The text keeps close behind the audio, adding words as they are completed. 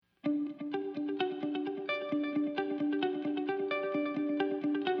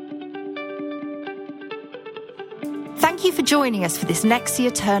Thank you for joining us for this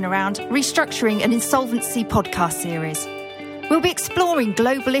Nexia Turnaround, Restructuring and Insolvency podcast series. We'll be exploring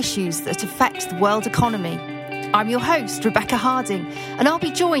global issues that affect the world economy. I'm your host, Rebecca Harding, and I'll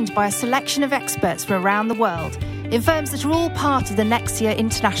be joined by a selection of experts from around the world in firms that are all part of the Nexia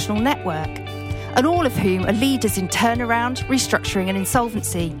International Network, and all of whom are leaders in turnaround, restructuring and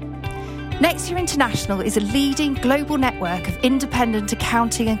insolvency. Nexia International is a leading global network of independent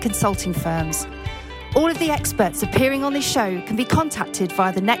accounting and consulting firms. All of the experts appearing on this show can be contacted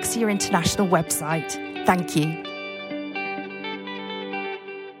via the Nexia International website. Thank you.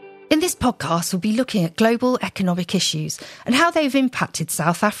 In this podcast, we'll be looking at global economic issues and how they've impacted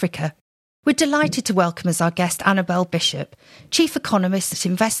South Africa. We're delighted to welcome as our guest Annabel Bishop, Chief Economist at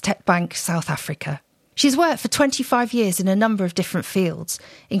Investec Bank, South Africa. She's worked for 25 years in a number of different fields,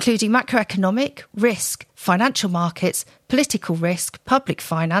 including macroeconomic, risk, financial markets, political risk, public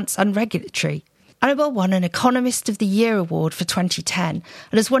finance and regulatory. Annabel won an Economist of the Year award for 2010 and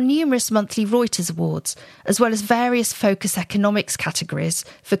has won numerous monthly Reuters awards, as well as various focus economics categories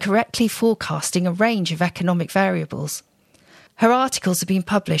for correctly forecasting a range of economic variables. Her articles have been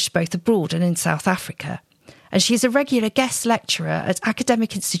published both abroad and in South Africa, and she is a regular guest lecturer at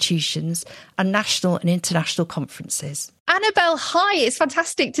academic institutions and national and international conferences. Annabel, hi, it's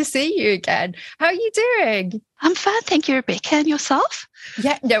fantastic to see you again. How are you doing? I'm fine, thank you, Rebecca. And yourself?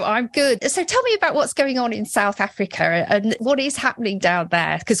 Yeah, no, I'm good. So tell me about what's going on in South Africa and what is happening down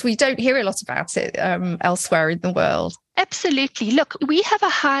there, because we don't hear a lot about it elsewhere in the world. Absolutely. Look, we have a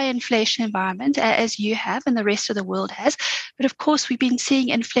high inflation environment, as you have and the rest of the world has. But of course, we've been seeing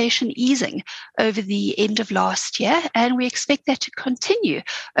inflation easing over the end of last year, and we expect that to continue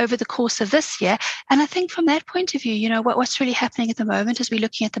over the course of this year. And I think from that point of view, what's really happening at the moment is we're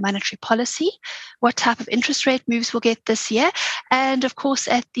looking at the monetary policy, what type of interest rate moves we'll get this year. And of course,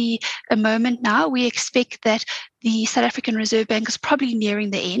 at the moment now, we expect that the South African Reserve Bank is probably nearing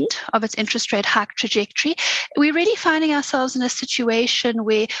the end of its interest rate hike trajectory. We're really finding ourselves in a situation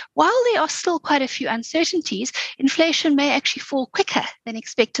where, while there are still quite a few uncertainties, inflation may actually fall quicker than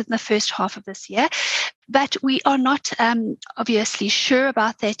expected in the first half of this year. But we are not obviously sure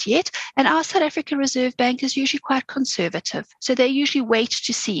about that yet. And our South African Reserve Bank is usually quite conservative. So they usually wait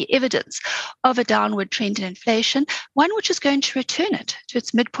to see evidence of a downward trend in inflation, one which is going to return it to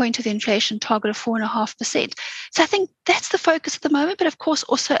its midpoint of the inflation target of 4.5%. So I think that's the focus at the moment, but of course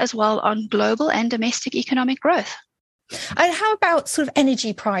also as well on global and domestic economic growth. And how about sort of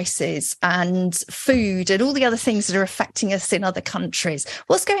energy prices and food and all the other things that are affecting us in other countries?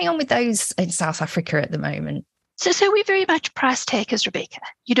 What's going on with those in South Africa at the moment? So we're very much price takers, Rebecca.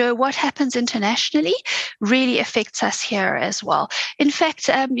 What happens internationally really affects us here as well. In fact,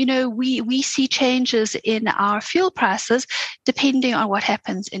 we see changes in our fuel prices depending on what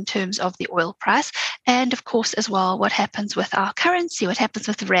happens in terms of the oil price. And of course, as well, what happens with our currency, what happens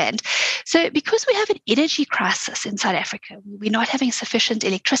with the rand. So because we have an energy crisis in South Africa, we're not having sufficient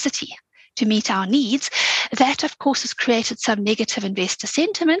electricity to meet our needs, that of course has created some negative investor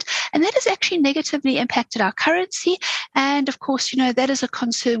sentiment, and that has actually negatively impacted our currency. And of course, that is a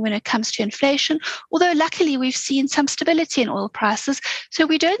concern when it comes to inflation, although luckily we've seen some stability in oil prices, so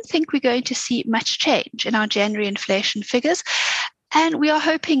we don't think we're going to see much change in our January inflation figures. And we are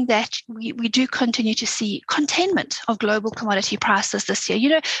hoping that we do continue to see containment of global commodity prices this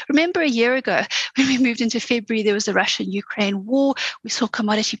year. Remember a year ago when we moved into February, there was the Russia-Ukraine war. We saw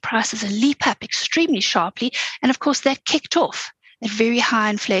commodity prices leap up extremely sharply. And of course, that kicked off a very high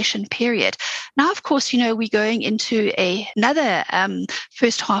inflation period. Now, of course, we're going into another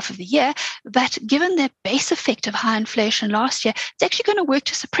first half of the year, but given the base effect of high inflation last year, it's actually going to work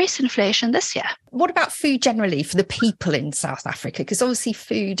to suppress inflation this year. What about food generally for the people in South Africa? Because obviously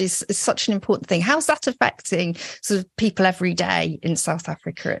food is such an important thing. How's that affecting sort of people every day in South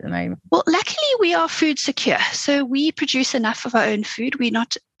Africa at the moment? Well, luckily we are food secure. So we produce enough of our own food. We're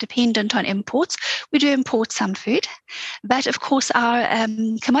not dependent on imports. We do import some food. But of course, our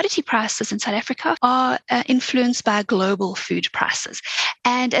commodity prices in South Africa are influenced by global food prices.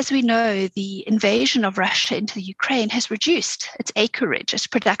 And as we know, the invasion of Russia into the Ukraine has reduced its acreage, its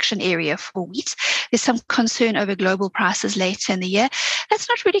production area for wheat. There's some concern over global prices later in the year. That's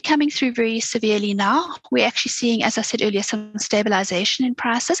not really coming through very severely now. We're actually seeing, as I said earlier, some stabilization in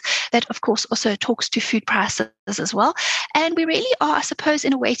prices. That, of course, also talks to food prices as well. And we really are, I suppose,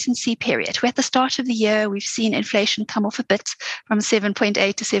 in a wait-and-see period. Where at the start of the year, we've seen inflation come off a bit from 7.8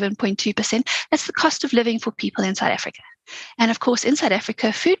 to 7.2%. That's the cost of living for people in South Africa. And of course, in South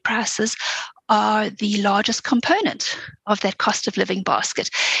Africa, food prices are the largest component of that cost of living basket.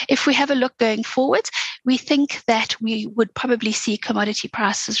 If we have a look going forward, We think that we would probably see commodity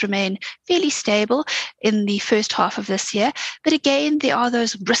prices remain fairly stable in the first half of this year. But again, there are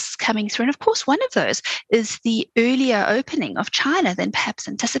those risks coming through. And of course, one of those is the earlier opening of China than perhaps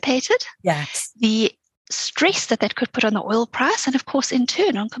anticipated. Yes. The stress that could put on the oil price and, of course, in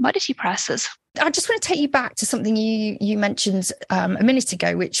turn on commodity prices. I just want to take you back to something you mentioned a minute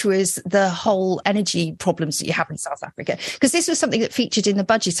ago, which was the whole energy problems that you have in South Africa, because this was something that featured in the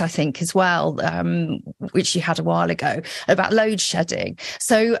budget, I think, as well, which you had a while ago, about load shedding.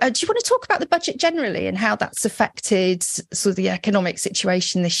 So do you want to talk about the budget generally and how that's affected sort of the economic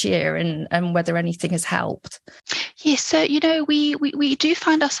situation this year and whether anything has helped? Yes, so, we do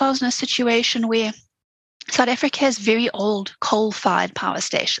find ourselves in a situation where South Africa has very old coal-fired power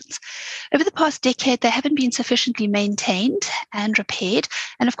stations. Over the past decade, they haven't been sufficiently maintained and repaired.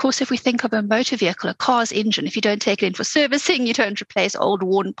 And of course, if we think of a motor vehicle, a car's engine, if you don't take it in for servicing, you don't replace old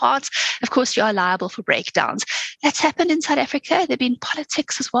worn parts, of course, you are liable for breakdowns. That's happened in South Africa. There have been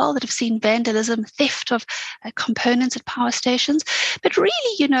politics as well that have seen vandalism, theft of components at power stations. But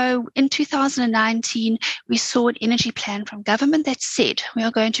really, in 2019, we saw an energy plan from government that said we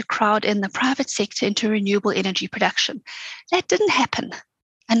are going to crowd in the private sector into renewable energy production. That didn't happen.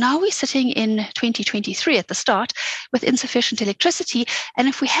 And now we're sitting in 2023 at the start with insufficient electricity. And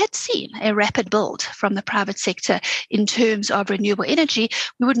if we had seen a rapid build from the private sector in terms of renewable energy,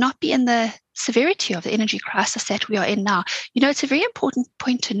 we would not be in the severity of the energy crisis that we are in now. It's a very important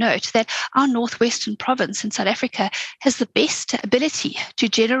point to note that our northwestern province in South Africa has the best ability to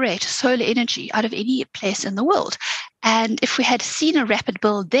generate solar energy out of any place in the world. And if we had seen a rapid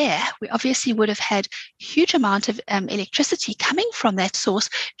build there, we obviously would have had a huge amount of electricity coming from that source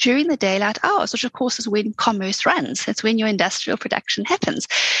during the daylight hours, which of course is when commerce runs. It's when your industrial production happens.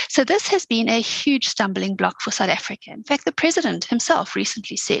 So this has been a huge stumbling block for South Africa. In fact, the president himself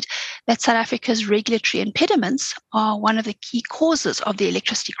recently said that South Africa's regulatory impediments are one of the key causes of the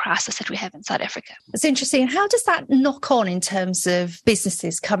electricity crisis that we have in South Africa. It's interesting. How does that knock on in terms of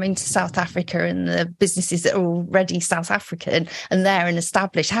businesses coming to South Africa and the businesses that are already South African and there and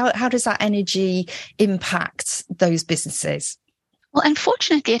established? How does that energy impact those businesses? Well,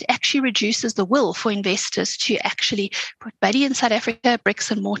 unfortunately, it actually reduces the will for investors to actually put money in South Africa,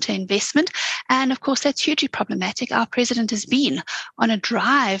 bricks and mortar investment. And of course, that's hugely problematic. Our president has been on a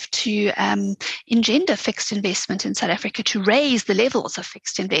drive to engender fixed investment in South Africa, to raise the levels of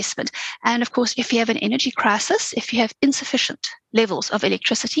fixed investment. And of course, if you have an energy crisis, if you have insufficient levels of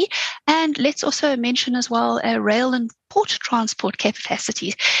electricity, and let's also mention as well rail and port transport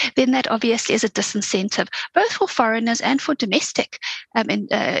capacities, then that obviously is a disincentive, both for foreigners and for domestic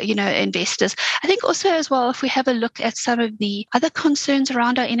investors. I think also as well, if we have a look at some of the other concerns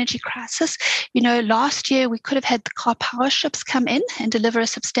around our energy crisis, last year we could have had the car power ships come in and deliver a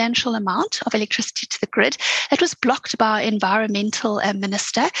substantial amount of electricity to the grid. That was blocked by our environmental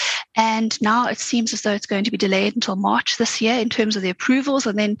minister. And now it seems as though it's going to be delayed until March this year in terms of the approvals,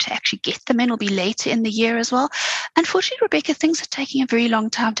 and then to actually get them in will be later in the year as well. Unfortunately, Rebecca, things are taking a very long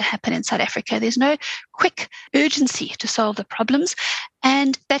time to happen in South Africa. There's no quick urgency to solve the problems.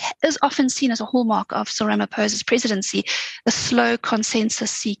 And that is often seen as a hallmark of Cyril Ramaphosa's presidency, the slow consensus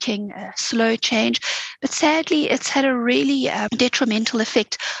seeking, slow change. But sadly, it's had a really detrimental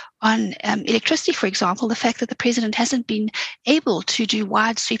effect on electricity, for example, the fact that the president hasn't been able to do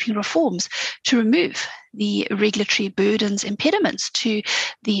wide sweeping reforms to remove the regulatory burdens, impediments to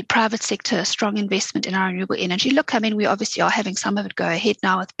the private sector strong investment in our renewable energy. Look, we obviously are having some of it go ahead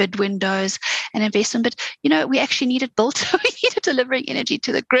now with bid windows and investment, but we actually need it built. We need it delivering energy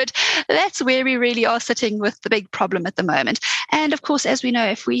to the grid. That's where we really are sitting with the big problem at the moment. And of course, as we know,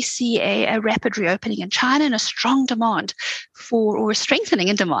 if we see a rapid reopening in China and a strong demand or a strengthening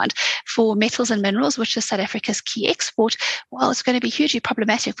in demand for metals and minerals, which is South Africa's key export, well, it's going to be hugely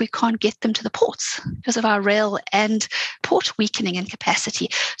problematic if we can't get them to the ports because of our rail and port weakening in capacity.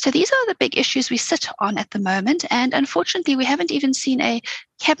 So these are the big issues we sit on at the moment. And unfortunately, we haven't even seen a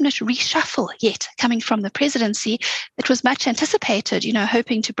cabinet reshuffle yet coming from the presidency. It was much anticipated,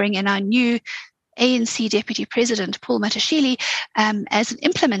 hoping to bring in our new ANC Deputy President, Paul Matashile, as an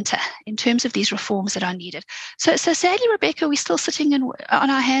implementer in terms of these reforms that are needed. So sadly, Rebecca, we're still sitting on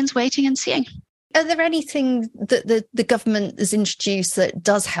our hands waiting and seeing. Are there anything that the government has introduced that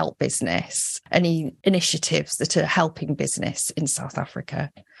does help business? Any initiatives that are helping business in South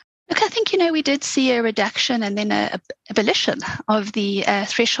Africa? Look, I think, we did see a reduction and then a abolition of the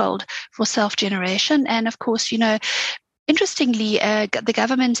threshold for self-generation. And of course, Interestingly, the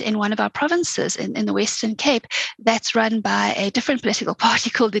government in one of our provinces in the Western Cape, that's run by a different political party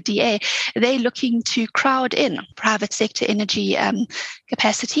called the DA, they're looking to crowd in private sector energy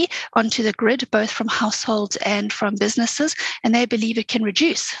capacity onto the grid, both from households and from businesses, and they believe it can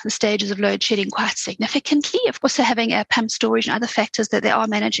reduce the stages of load shedding quite significantly. Of course, having a pumped storage and other factors that they are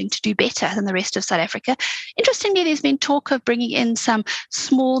managing to do better than the rest of South Africa. Interestingly, there's been talk of bringing in some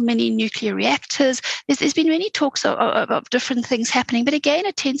small mini nuclear reactors. There's been many talks of different things happening, but again,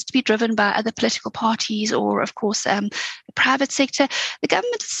 it tends to be driven by other political parties or, of course, the private sector. The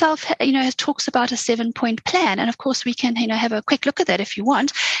government itself, talks about a 7-point plan, and of course, we can, have a quick look at that if you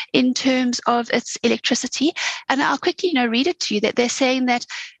want, in terms of its electricity. And I'll quickly, read it to you, that they're saying that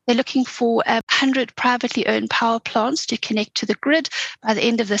they're looking for 100 privately owned power plants to connect to the grid by the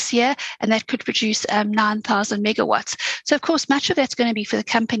end of this year, and that could produce 9,000 megawatts. So, of course, much of that's going to be for the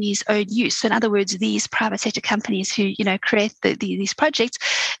company's own use. So, in other words, these private sector companies who, create these projects,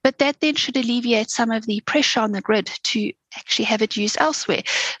 but that then should alleviate some of the pressure on the grid to actually have it used elsewhere.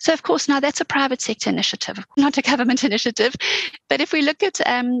 So, of course, now that's a private sector initiative, not a government initiative. But if we look at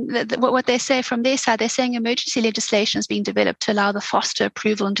what they say from their side, they're saying emergency legislation is being developed to allow the faster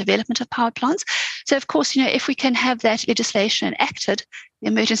approval and development of power plants. So, of course, if we can have that legislation enacted, the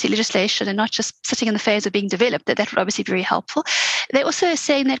emergency legislation, and not just sitting in the phase of being developed, that would obviously be very helpful. They're also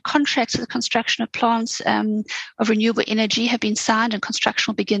saying that contracts for the construction of plants of renewable energy have been signed and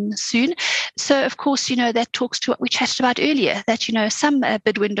construction will begin soon. So, of course, that talks to what we chatted about earlier, that, some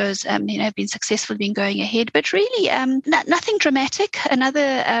bid windows, have been successful, been going ahead, but really nothing dramatic.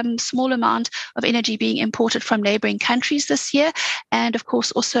 Another small amount of energy being imported from neighboring countries this year, and, of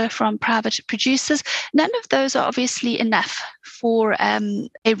course, also from private producers. None of those are obviously enough for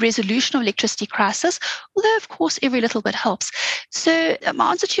a resolution of electricity crisis, although, of course, every little bit helps. So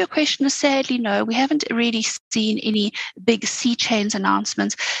my answer to your question is sadly no. We haven't really seen any big sea change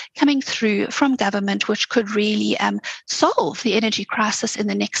announcements coming through from government which could really solve the energy crisis in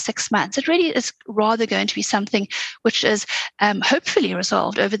the next 6 months. It really is rather going to be something which is hopefully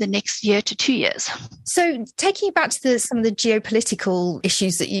resolved over the next year to 2 years. So taking you back to some of the geopolitical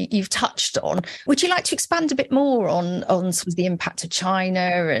issues that you've touched on, would you like to expand a bit more on sort of the impact of China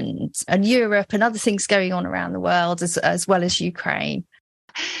and Europe and other things going on around the world as well as Ukraine?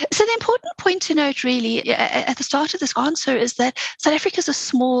 So the important point to note really at the start of this answer is that South Africa is a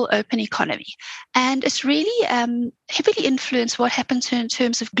small open economy, and it's really heavily influenced what happens in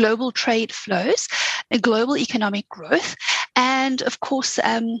terms of global trade flows and global economic growth. And of course,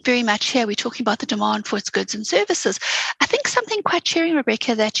 very much here we're talking about the demand for its goods and services. I think something quite cheering,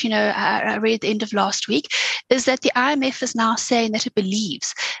 Rebecca, that I read at the end of last week is that the IMF is now saying that it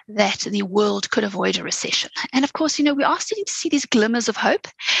believes that the world could avoid a recession. And of course, we are starting to see these glimmers of hope.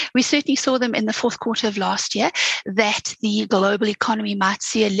 We certainly saw them in the fourth quarter of last year, that the global economy might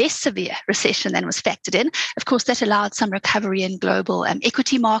see a less severe recession than was factored in. Of course, that allowed some recovery in global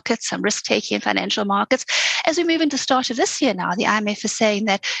equity markets, some risk-taking in financial markets. As we move into the start of this year now, the IMF is saying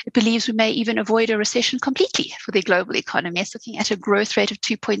that it believes we may even avoid a recession completely for the global economy. It's looking at a growth rate of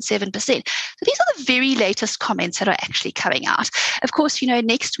 2.7%. So these are the very latest comments that are actually coming out. Of course,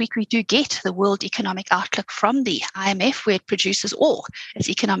 next week we do get the World Economic Outlook from the IMF, where it produces all its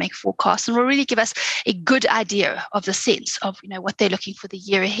economic forecasts and will really give us a good idea of the sense of, what they're looking for the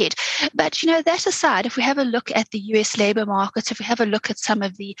year ahead. But, that aside, if we have a look at the US labor markets, if we have a look at some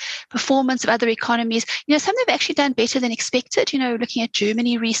of the performance of other economies, some have actually done better than expected. Looking at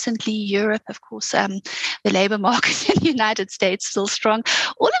Germany recently, Europe, of course, the labor market in the United States still strong.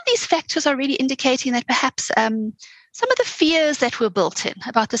 All of these factors are really indicating that perhaps some of the fears that were built in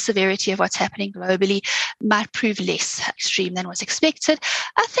about the severity of what's happening globally might prove less extreme than was expected.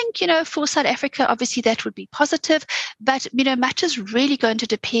 I think, for South Africa, obviously that would be positive, but, much is really going to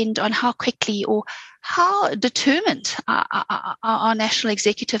depend on how quickly or how determined our national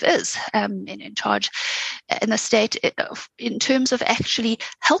executive is in charge in the state in terms of actually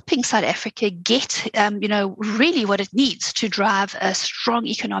helping South Africa get, really what it needs to drive a strong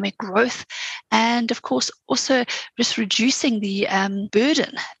economic growth. And of course, also just reducing the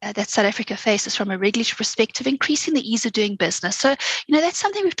burden that South Africa faces from a regulatory perspective, increasing the ease of doing business. So, that's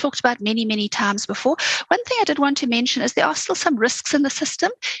something we've talked about many, many times before. One thing I did want to mention is there are still some risks in the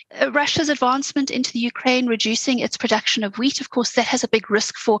system. Russia's advancement into the Ukraine, reducing its production of wheat, of course, that has a big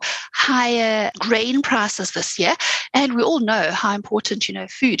risk for higher grain prices this year. And we all know how important,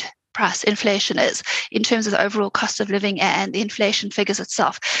 food price inflation is in terms of the overall cost of living and the inflation figures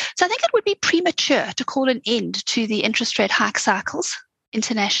itself. So I think it would be premature to call an end to the interest rate hike cycles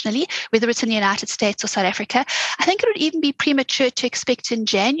internationally, whether it's in the United States or South Africa. I think it would even be premature to expect in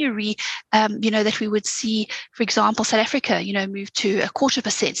January, that we would see, for example, South Africa, move to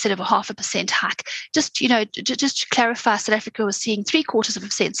 0.25% instead of a 0.5% hike. Just to clarify, South Africa was seeing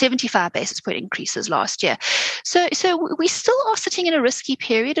 0.75%, 75 basis point increases last year. So we still are sitting in a risky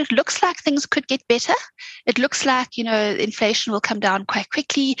period. It looks like things could get better. It looks like, inflation will come down quite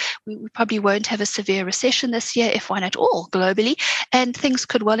quickly. We probably won't have a severe recession this year, if one at all, globally. And things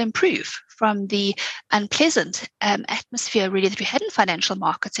could well improve from the unpleasant atmosphere, really, that we had in financial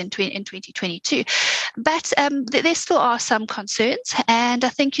markets in 2022. But there still are some concerns. And I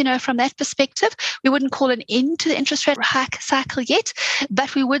think, from that perspective, we wouldn't call an end to the interest rate hike cycle yet,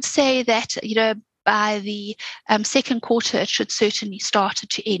 but we would say that, by the second quarter, it should certainly start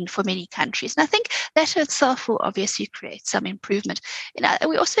to end for many countries. And I think that itself will obviously create some improvement.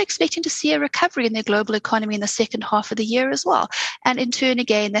 We're also expecting to see a recovery in the global economy in the second half of the year as well. And in turn,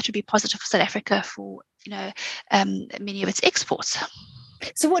 again, that would be positive for South Africa for, many of its exports.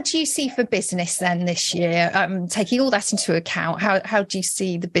 So what do you see for business then this year? Taking all that into account, how do you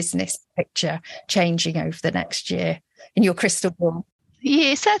see the business picture changing over the next year in your crystal ball?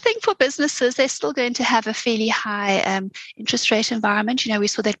 Yes, I think for businesses, they're still going to have a fairly high interest rate environment. We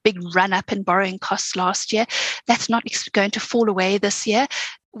saw that big run up in borrowing costs last year. That's not going to fall away this year.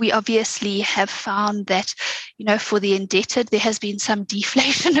 We obviously have found that, for the indebted, there has been some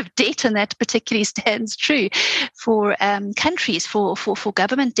deflation of debt, and that particularly stands true for countries, for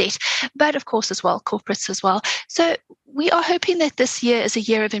government debt, but of course as well, corporates as well. So we are hoping that this year is a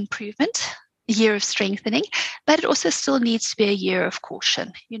year of improvement, a year of strengthening, but it also still needs to be a year of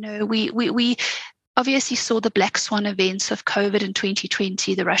caution. We obviously saw the black swan events of COVID in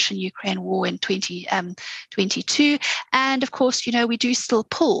 2020, the Russian-Ukraine war in 2022. And of course, we do still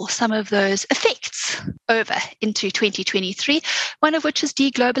pull some of those effects over into 2023, one of which is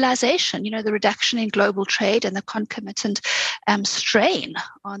deglobalization, the reduction in global trade and the concomitant strain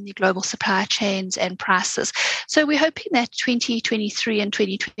on the global supply chains and prices. So we're hoping that 2023 and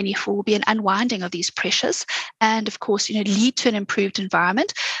 2024 will be an unwinding of these pressures and, of course, lead to an improved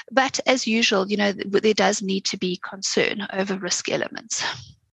environment. But as usual, there does need to be concern over risk elements.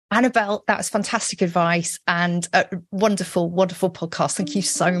 Annabel, that was fantastic advice and a wonderful, wonderful podcast. Thank you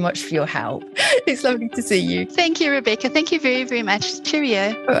so much for your help. It's lovely to see you. Thank you, Rebecca. Thank you very, very much.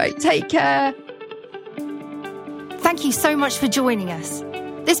 Cheerio. All right, take care. Thank you so much for joining us.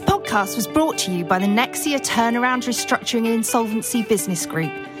 This podcast was brought to you by the Nexia Turnaround Restructuring and Insolvency Business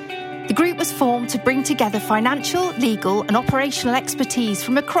Group. The group was formed to bring together financial, legal and operational expertise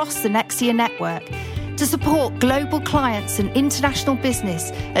from across the Nexia network to support global clients and international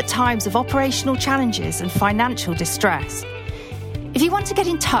business at times of operational challenges and financial distress. If you want to get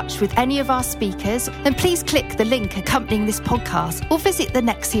in touch with any of our speakers, then please click the link accompanying this podcast or visit the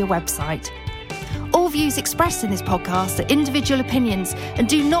Nexia website. All views expressed in this podcast are individual opinions and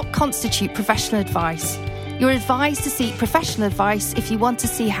do not constitute professional advice. You're advised to seek professional advice if you want to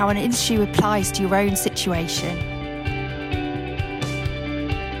see how an issue applies to your own situation.